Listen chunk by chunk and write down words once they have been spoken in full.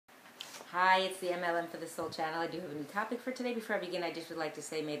Hi, it's the M.L.M for the Soul channel. I do have a new topic for today. Before I begin, I just would like to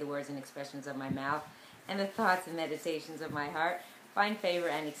say, may the words and expressions of my mouth and the thoughts and meditations of my heart find favor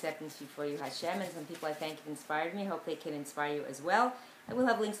and acceptance before you, Hashem. And some people I thank have inspired me. I hope they can inspire you as well. I will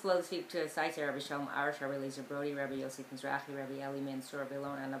have links below this video to the sites of Rabbi Shalom Arush, Rabbi Eliezer Brody, Rabbi Yosef Mizrahi, Rabbi Eli Mansour, Rabbi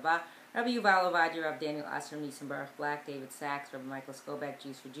Elon Anaba, Rabbi Yuval Ovadia, Rav Daniel Asore, Nisan Baruch Black, David Sachs, Rabbi Michael Skobach,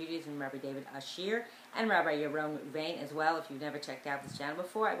 Jews for Judaism, Rabbi David Ashir, and Rabbi Yaron Ruvain as well. If you've never checked out this channel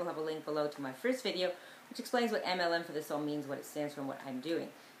before, I will have a link below to my first video, which explains what M.L.M for the Soul means, what it stands for, and what I'm doing.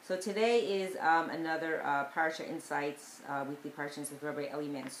 So today is another Parsha Insights, weekly Parsha Insights with Rabbi Eli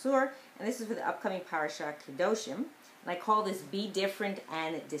Mansour, and this is for the upcoming Parsha Kedoshim. And I call this Be Different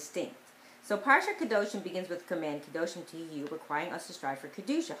and Distinct. So Parsha Kedoshim begins with the command, Kedoshim to you, requiring us to strive for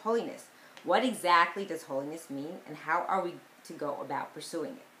Kedusha, holiness. What exactly does holiness mean, and how are we to go about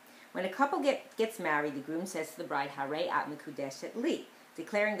pursuing it? When a couple gets married, the groom says to the bride, Harei at mikudeshet li,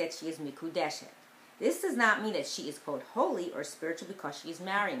 declaring that she is mikudeshet. This does not mean that she is, quote, holy or spiritual because she is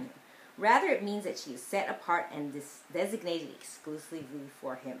marrying him. Rather, it means that she is set apart and designated exclusively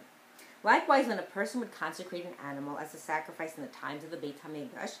for him. Likewise, when a person would consecrate an animal as a sacrifice in the times of the Beit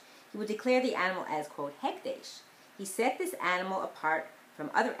HaMikdash, he would declare the animal as, quote, hekdesh. He set this animal apart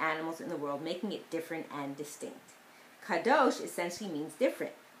from other animals in the world, making it different and distinct. Kadosh essentially means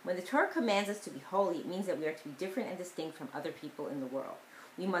different. When the Torah commands us to be holy, it means that we are to be different and distinct from other people in the world.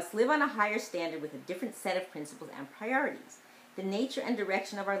 We must live on a higher standard with a different set of principles and priorities. The nature and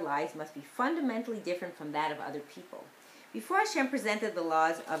direction of our lives must be fundamentally different from that of other people. Before Hashem presented the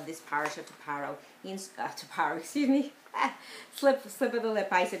laws of this parasha to Paro, slip of the lip,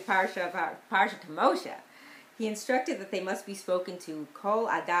 I said parasha to Moshe. He instructed that they must be spoken to Kol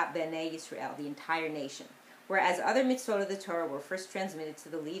Adat B'nai Yisrael, the entire nation, whereas other mitzvot of the Torah were first transmitted to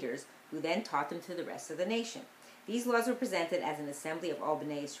the leaders, who then taught them to the rest of the nation. These laws were presented as an assembly of all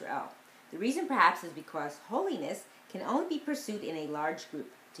B'nai Yisrael. The reason perhaps is because holiness can only be pursued in a large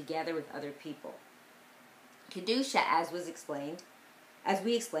group, together with other people. Kedusha, as we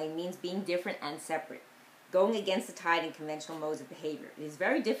explained, means being different and separate, going against the tide in conventional modes of behavior. It is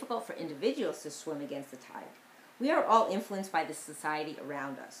very difficult for individuals to swim against the tide. We are all influenced by the society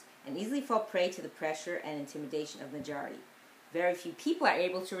around us, and easily fall prey to the pressure and intimidation of the majority. Very few people are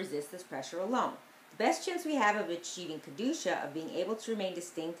able to resist this pressure alone. The best chance we have of achieving Kedusha, of being able to remain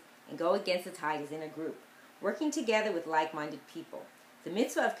distinct and go against the tide, is in a group, working together with like-minded people. The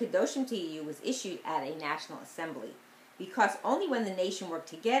mitzvah of Kedoshim to you was issued at a national assembly, because only when the nation works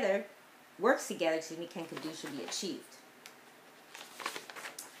together, can Kedusha be achieved.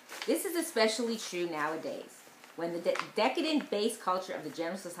 This is especially true nowadays, when the decadent base culture of the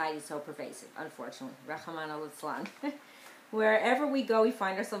general society is so pervasive, unfortunately. Rachaman al-Islam. Wherever we go, we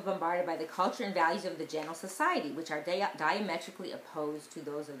find ourselves bombarded by the culture and values of the general society, which are diametrically opposed to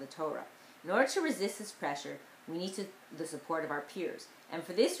those of the Torah. In order to resist this pressure, we need the support of our peers. And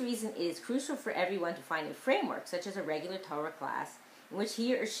for this reason, it is crucial for everyone to find a framework, such as a regular Torah class, in which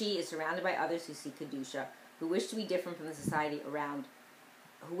he or she is surrounded by others who seek Kedusha, who wish to be different from the society around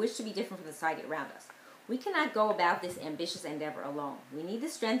us. We cannot go about this ambitious endeavor alone. We need the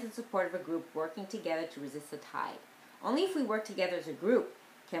strength and support of a group working together to resist the tide. Only if we work together as a group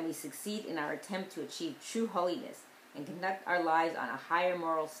can we succeed in our attempt to achieve true holiness and conduct our lives on a higher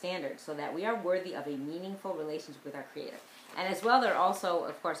moral standard, so that we are worthy of a meaningful relationship with our Creator. And as well, there are also,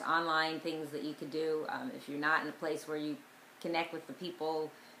 of course, online things that you could do if you're not in a place where you connect with the people,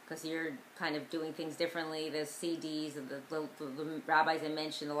 because you're kind of doing things differently. There's CDs, the rabbis I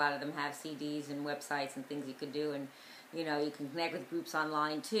mentioned, a lot of them have CDs and websites and things you could do, and you can connect with groups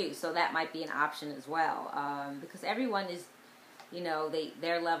online too. So that might be an option as well, because everyone is,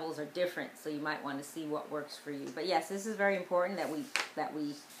 their levels are different, so you might want to see what works for you. But yes, this is very important that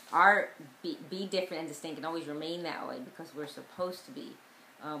we be different and distinct and always remain that way, because we're supposed to be.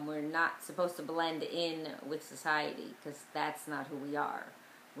 We're not supposed to blend in with society, because that's not who we are.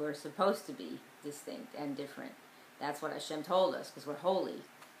 We're supposed to be distinct and different. That's what Hashem told us, because we're holy.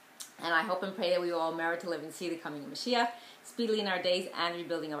 And I hope and pray that we all merit to live and see the coming of Mashiach, speedily in our days, and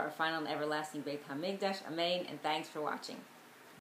rebuilding of our final and everlasting Beit HaMikdash. Amen, and thanks for watching.